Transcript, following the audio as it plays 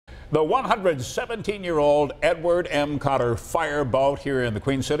The 117-year-old Edward M. Cotter Fireboat here in the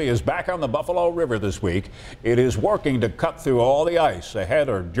Queen City is back on the Buffalo River this week. It is working to cut through all the ice ahead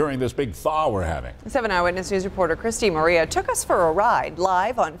or during this big thaw we're having. 7 Eyewitness News reporter Christy Maria took us for a ride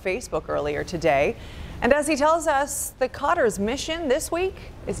live on Facebook earlier today. And as he tells us, the Cotter's mission this week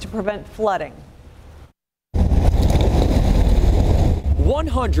is to prevent flooding.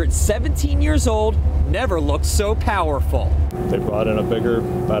 117 years old, never looked so powerful. They brought in a bigger,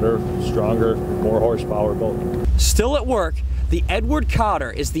 better, stronger, more horsepower boat. Still at work, the Edward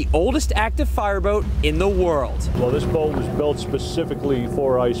Cotter is the oldest active fireboat in the world. Well, this boat was built specifically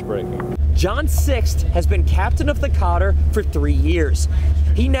for ice breaking. John Sixt has been captain of the Cotter for 3 years.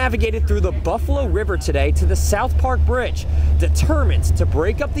 He navigated through the Buffalo River today to the South Park Bridge, determined to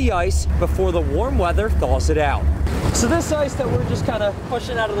break up the ice before the warm weather thaws it out. So this ice that we're just kind of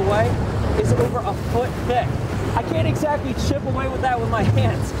pushing out of the way is over a foot thick. I can't exactly chip away with that with my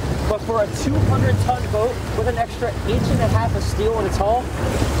hands, but for a 200-ton boat with an extra 1.5 inches of steel in its hull,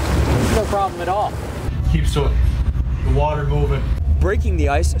 it's no problem at all. Keeps the water moving. Breaking the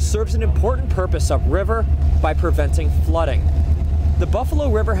ice serves an important purpose upriver by preventing flooding. The Buffalo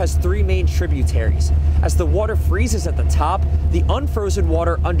River has 3 main tributaries. As the water freezes at the top, the unfrozen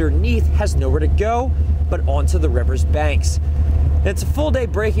water underneath has nowhere to go but onto the river's banks. It's a full day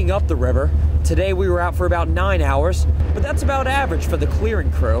breaking up the river. Today we were out for about 9 hours, but that's about average for the clearing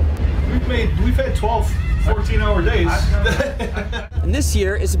crew. We've had 12, 14-hour days. And this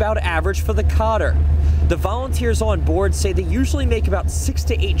year is about average for the Cotter. The volunteers on board say they usually make about 6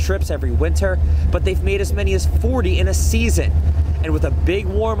 to 8 trips every winter, but they've made as many as 40 in a season. And with a big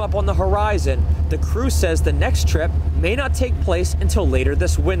warm-up on the horizon, the crew says the next trip may not take place until later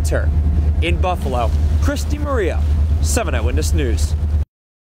this winter. In Buffalo, Christy Maria, 7 Eyewitness News.